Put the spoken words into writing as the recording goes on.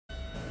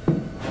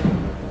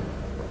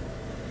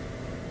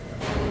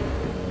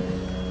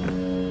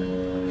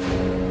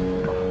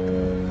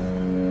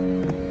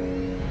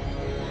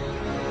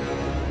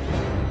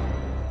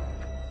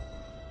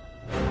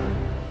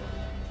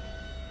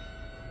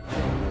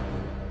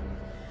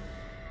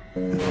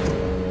What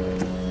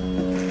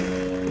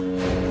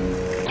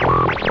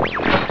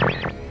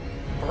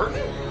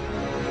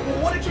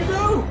did you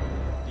do?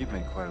 You've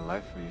made quite a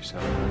life for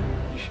yourself.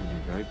 You should be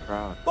very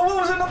proud. But what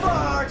was in the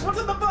box? What's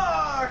in the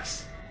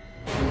box?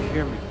 You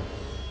hear me?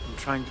 I'm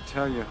trying to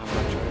tell you how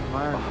much I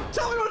admire you.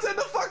 Tell me what's in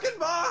the fucking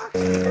box!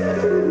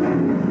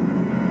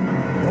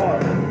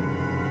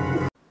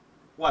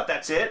 What,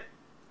 that's it?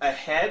 A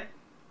head?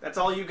 That's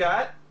all you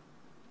got?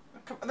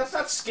 That's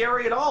not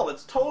scary at all.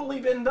 It's totally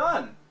been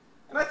done.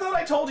 And I thought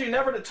I told you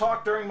never to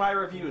talk during my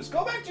reviews.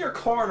 Go back to your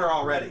corner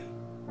already.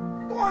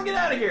 Go on, get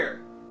out of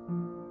here.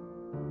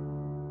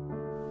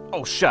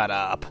 Oh, shut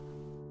up.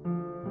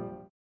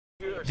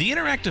 The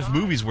interactive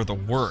movies were the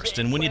worst,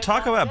 and when you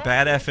talk about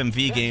bad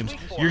FMV games,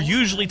 you're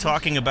usually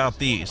talking about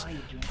these.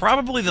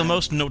 Probably the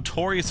most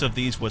notorious of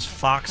these was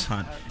Fox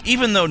Hunt,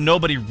 even though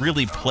nobody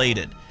really played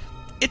it.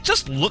 It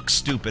just looks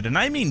stupid, and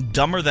I mean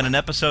dumber than an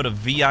episode of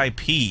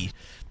VIP.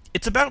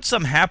 It's about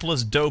some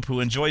hapless dope who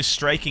enjoys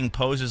striking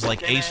poses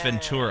like Ace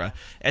Ventura,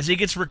 as he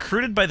gets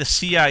recruited by the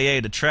CIA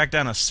to track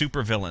down a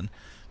supervillain.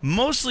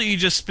 Mostly you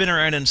just spin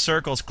around in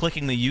circles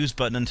clicking the use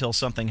button until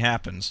something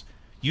happens.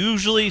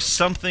 Usually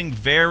something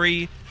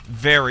very,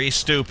 very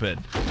stupid.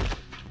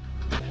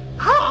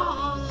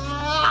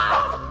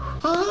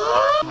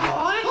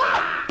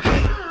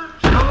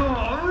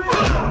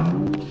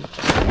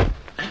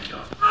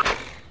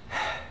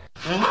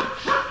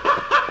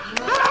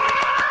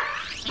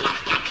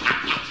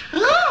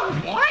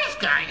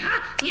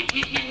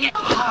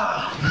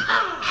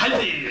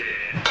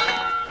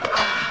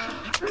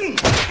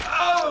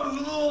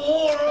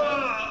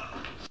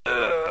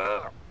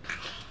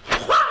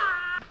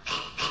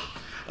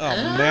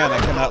 Oh man, I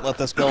cannot let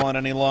this go on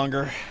any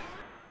longer.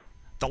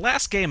 The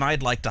last game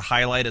I'd like to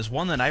highlight is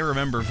one that I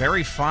remember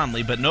very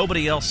fondly, but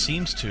nobody else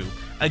seems to.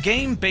 A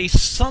game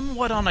based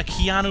somewhat on a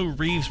Keanu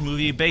Reeves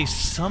movie,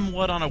 based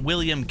somewhat on a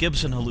William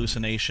Gibson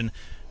hallucination,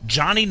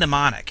 Johnny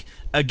Mnemonic.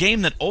 A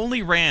game that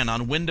only ran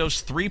on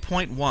Windows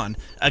 3.1,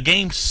 a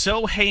game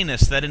so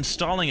heinous that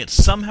installing it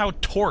somehow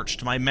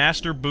torched my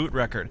master boot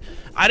record.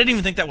 I didn't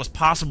even think that was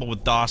possible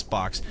with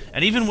DOSBox,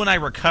 and even when I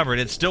recovered,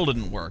 it still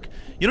didn't work.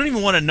 You don't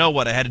even want to know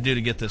what I had to do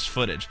to get this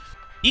footage.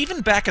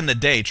 Even back in the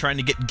day, trying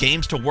to get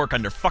games to work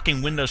under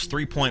fucking Windows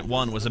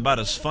 3.1 was about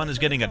as fun as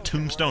getting a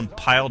Tombstone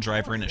pile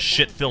driver in a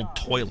shit-filled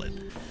toilet.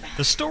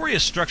 The story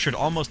is structured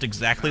almost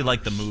exactly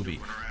like the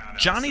movie.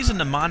 Johnny's a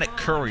mnemonic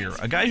courier,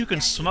 a guy who can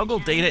smuggle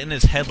data in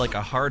his head like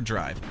a hard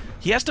drive.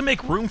 He has to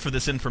make room for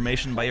this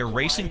information by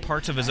erasing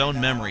parts of his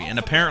own memory, and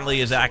apparently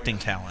his acting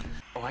talent.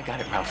 Oh, I got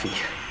it, Ralphie.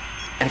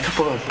 And a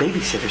couple of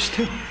babysitters,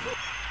 too.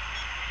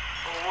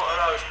 What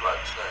are those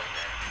blokes doing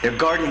there? They're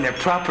guarding their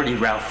property,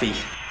 Ralphie.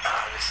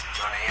 Listen,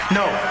 Johnny.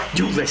 No,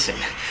 you listen.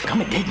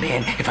 I'm a dead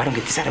man if I don't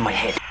get this out of my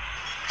head.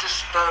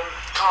 Just,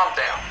 calm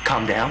down.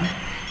 Calm down?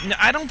 Now,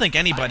 I don't think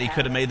anybody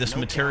could have made this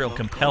material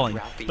compelling,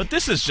 but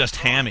this is just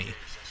hammy.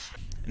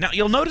 Now,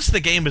 you'll notice the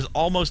game is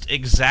almost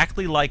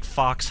exactly like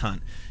Fox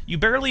Hunt. You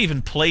barely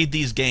even played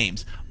these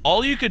games.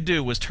 All you could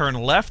do was turn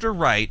left or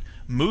right,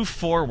 move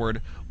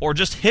forward, or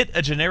just hit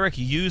a generic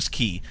use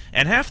key,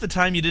 and half the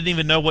time you didn't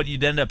even know what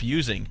you'd end up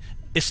using.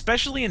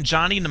 Especially in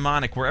Johnny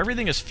Mnemonic, where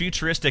everything is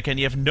futuristic and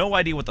you have no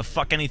idea what the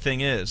fuck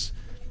anything is.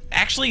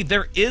 Actually,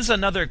 there is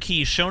another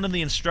key shown in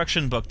the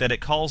instruction book that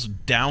it calls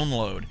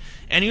download,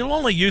 and you'll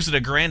only use it a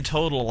grand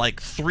total like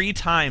 3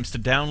 times to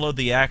download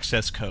the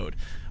access code.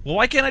 Well,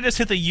 why can't I just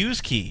hit the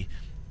use key?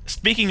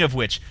 Speaking of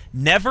which,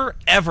 never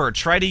ever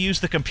try to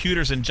use the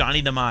computers in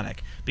Johnny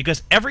Mnemonic,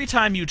 because every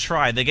time you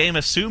try, the game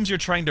assumes you're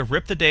trying to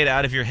rip the data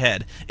out of your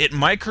head, it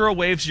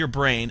microwaves your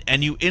brain,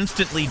 and you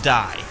instantly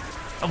die.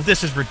 Oh,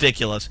 this is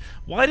ridiculous.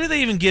 Why do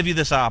they even give you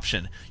this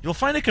option? You'll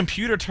find a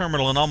computer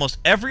terminal in almost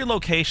every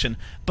location,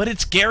 but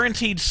it's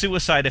guaranteed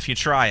suicide if you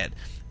try it.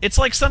 It's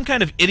like some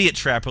kind of idiot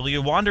trap where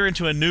you wander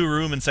into a new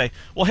room and say,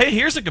 well, hey,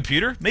 here's a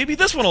computer, maybe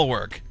this one will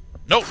work.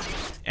 Nope.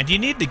 And you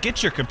need to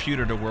get your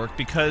computer to work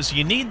because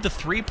you need the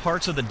 3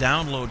 parts of the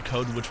download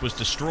code which was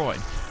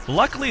destroyed.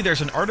 Luckily,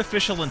 there's an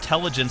artificial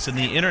intelligence in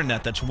the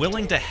internet that's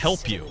willing to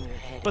help you.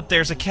 But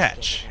there's a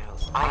catch.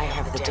 I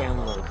have the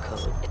download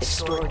code. It's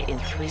stored in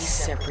 3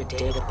 separate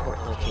data port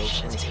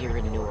locations here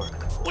in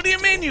Newark. What do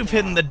you mean you've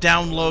hidden the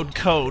download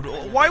code?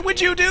 Why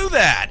would you do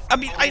that? I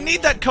mean, I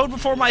need that code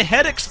before my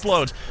head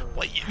explodes.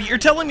 What, you're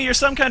telling me you're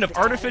some kind of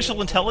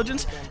artificial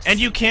intelligence and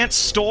you can't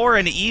store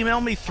and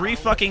email me 3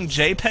 fucking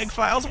JPEG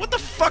files? What the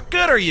fuck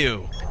good are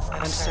you?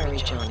 I'm sorry,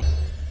 Johnny.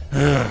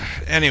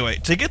 Anyway,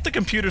 to get the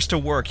computers to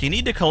work, you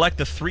need to collect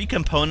the 3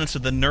 components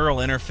of the neural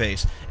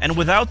interface, and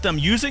without them,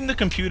 using the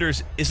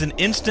computers is an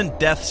instant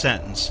death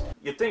sentence.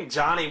 You'd think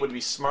Johnny would be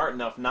smart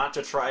enough not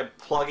to try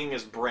plugging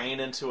his brain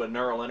into a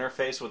neural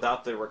interface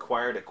without the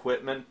required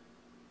equipment.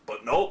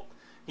 But nope.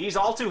 He's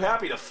all too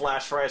happy to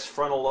flash fry his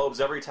frontal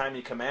lobes every time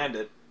you command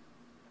it.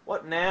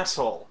 What an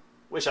asshole.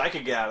 Wish I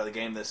could get out of the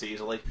game this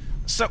easily.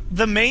 So,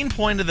 the main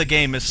point of the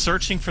game is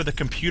searching for the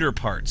computer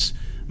parts.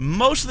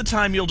 Most of the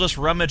time you'll just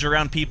rummage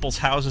around people's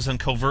houses and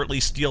covertly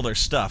steal their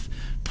stuff,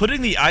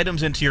 putting the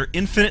items into your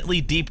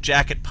infinitely deep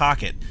jacket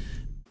pocket.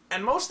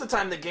 And most of the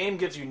time the game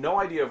gives you no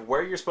idea of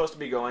where you're supposed to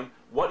be going,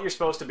 what you're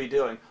supposed to be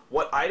doing,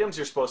 what items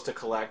you're supposed to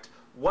collect,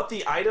 what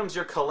the items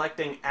you're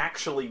collecting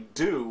actually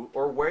do,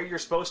 or where you're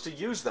supposed to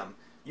use them.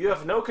 You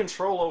have no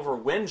control over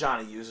when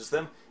Johnny uses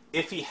them.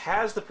 If he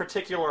has the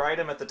particular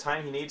item at the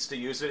time he needs to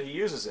use it, he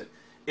uses it.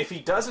 If he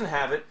doesn't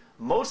have it,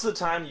 most of the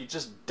time you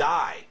just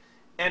die.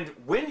 And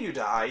when you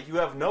die, you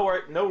have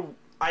no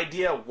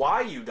idea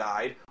why you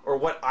died, or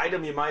what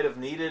item you might have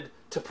needed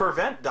to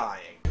prevent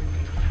dying.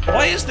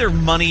 Why is there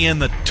money in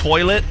the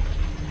toilet?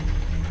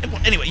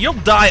 Anyway, you'll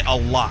die a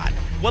lot.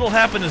 What'll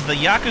happen is the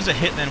Yakuza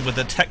hitman with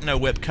a techno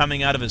whip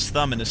coming out of his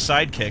thumb and his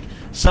sidekick,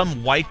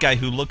 some white guy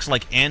who looks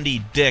like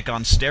Andy Dick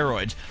on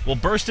steroids, will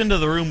burst into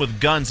the room with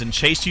guns and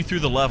chase you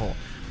through the level.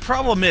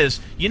 Problem is,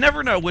 you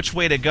never know which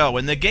way to go,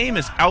 and the game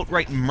is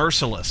outright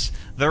merciless.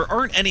 There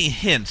aren't any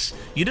hints.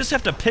 You just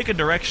have to pick a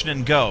direction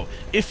and go.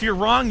 If you're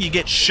wrong, you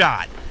get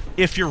shot.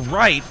 If you're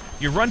right,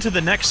 you run to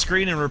the next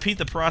screen and repeat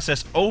the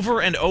process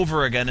over and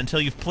over again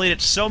until you've played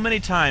it so many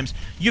times,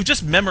 you've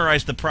just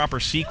memorized the proper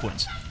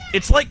sequence.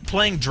 It's like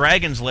playing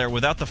Dragon's Lair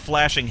without the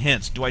flashing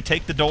hints. Do I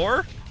take the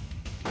door?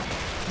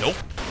 Nope.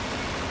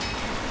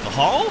 The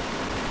hall?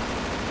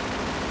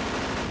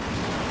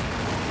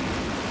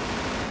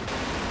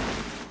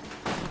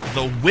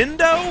 The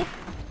window?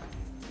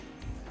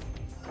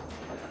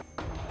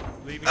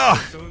 Ugh.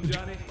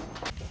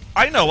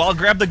 I know, I'll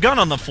grab the gun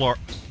on the floor.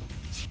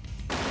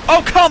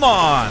 Oh, come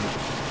on!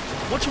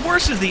 What's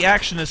worse is the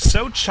action is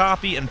so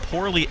choppy and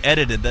poorly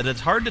edited that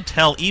it's hard to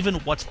tell even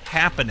what's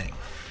happening.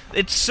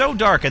 It's so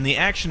dark and the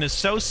action is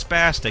so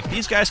spastic,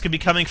 these guys could be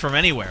coming from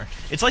anywhere.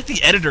 It's like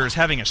the editor is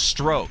having a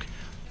stroke.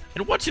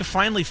 And once you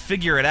finally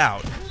figure it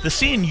out, the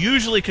scene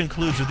usually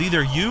concludes with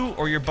either you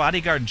or your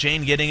bodyguard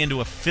Jane getting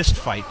into a fist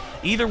fight,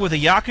 either with a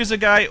Yakuza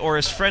guy or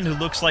his friend who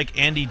looks like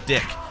Andy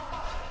Dick.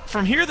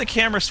 From here the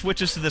camera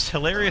switches to this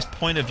hilarious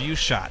point-of-view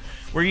shot,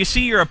 where you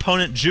see your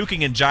opponent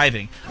juking and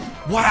jiving.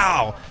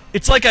 Wow!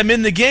 It's like I'm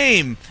in the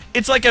game!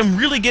 It's like I'm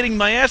really getting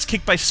my ass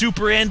kicked by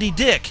Super Andy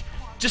Dick!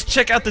 Just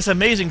check out this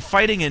amazing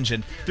fighting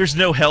engine. There's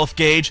no health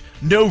gauge,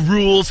 no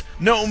rules,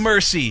 no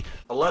mercy.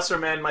 A lesser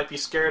man might be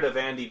scared of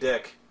Andy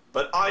Dick,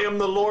 but I am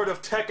the Lord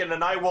of Tekken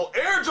and I will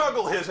air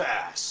juggle his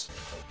ass!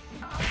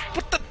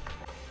 What the...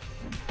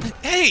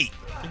 Hey!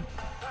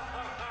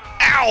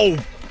 Ow!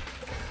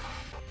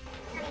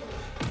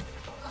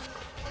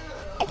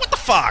 Oh, what the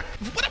fuck?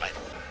 What am I...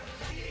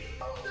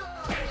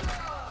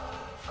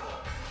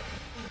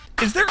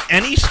 Is there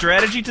any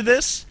strategy to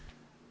this?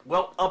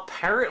 Well,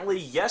 apparently,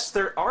 yes,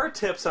 there are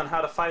tips on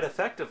how to fight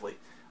effectively.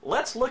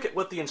 Let's look at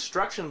what the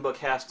instruction book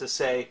has to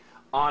say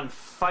on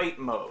fight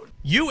mode.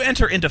 You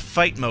enter into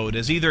fight mode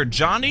as either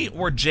Johnny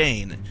or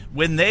Jane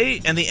when they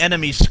and the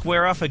enemy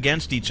square off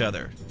against each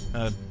other.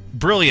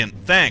 Brilliant,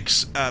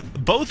 thanks.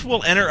 Both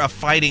will enter a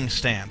fighting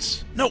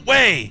stance. No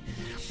way!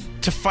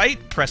 To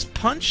fight, press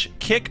punch,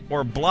 kick,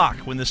 or block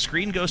when the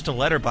screen goes to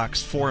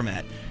letterbox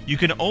format. You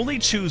can only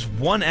choose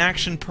one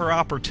action per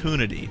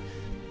opportunity.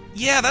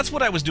 Yeah, that's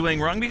what I was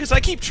doing wrong, because I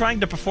keep trying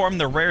to perform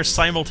the rare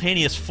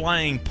simultaneous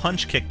flying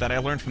punch kick that I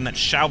learned from that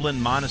Shaolin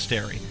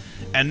monastery.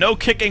 And no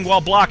kicking while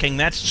blocking,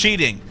 that's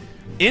cheating.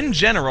 In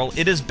general,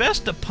 it is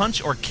best to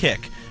punch or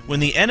kick when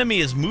the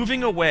enemy is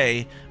moving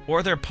away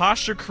or their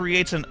posture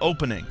creates an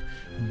opening.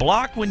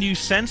 Block when you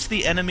sense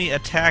the enemy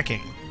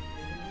attacking.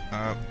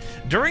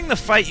 During the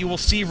fight, you will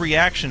see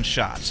reaction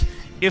shots.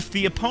 If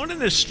the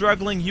opponent is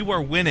struggling, you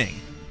are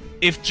winning.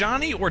 If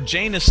Johnny or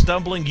Jane is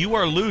stumbling, you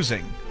are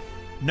losing.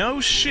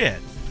 No shit.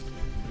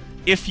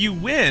 If you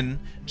win,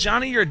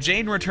 Johnny or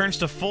Jane returns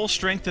to full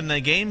strength and the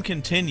game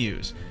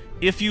continues.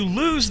 If you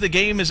lose, the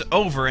game is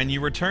over and you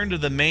return to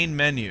the main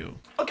menu.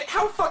 Okay,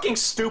 how fucking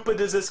stupid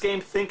does this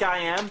game think I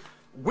am?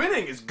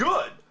 Winning is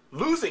good,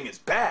 losing is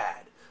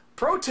bad.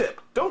 Pro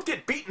tip, don't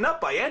get beaten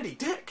up by Andy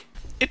Dick.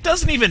 It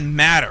doesn't even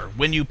matter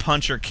when you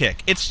punch or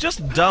kick. It's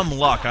just dumb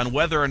luck on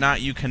whether or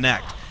not you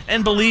connect.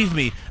 And believe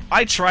me,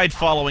 I tried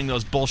following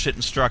those bullshit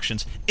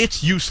instructions.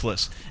 It's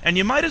useless. And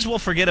you might as well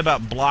forget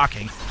about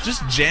blocking.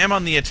 Just jam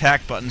on the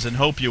attack buttons and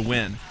hope you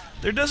win.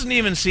 There doesn't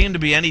even seem to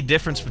be any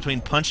difference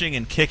between punching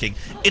and kicking.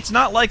 It's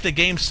not like the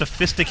game's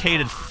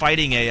sophisticated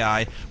fighting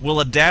AI will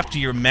adapt to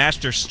your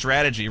master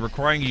strategy,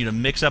 requiring you to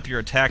mix up your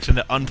attacks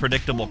into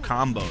unpredictable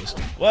combos.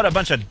 What a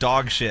bunch of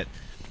dog shit.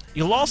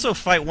 You'll also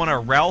fight one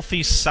of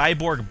Ralphie's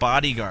cyborg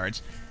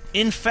bodyguards.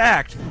 In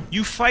fact,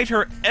 you fight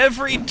her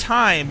every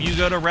time you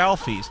go to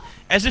Ralphie's,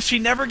 as if she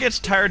never gets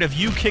tired of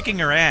you kicking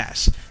her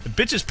ass. The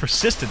bitch is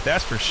persistent,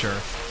 that's for sure.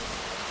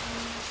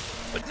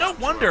 But no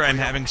wonder I'm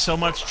having so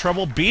much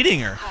trouble beating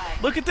her.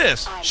 Look at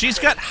this. She's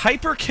got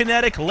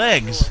hyperkinetic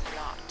legs.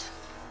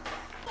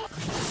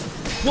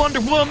 Wonder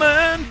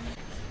Woman!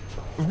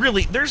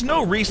 Really, there's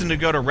no reason to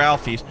go to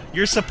Ralphie's.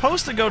 You're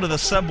supposed to go to the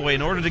subway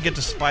in order to get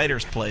to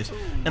Spider's place.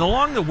 And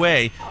along the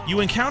way, you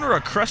encounter a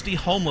crusty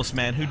homeless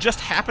man who just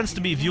happens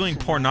to be viewing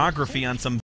pornography on some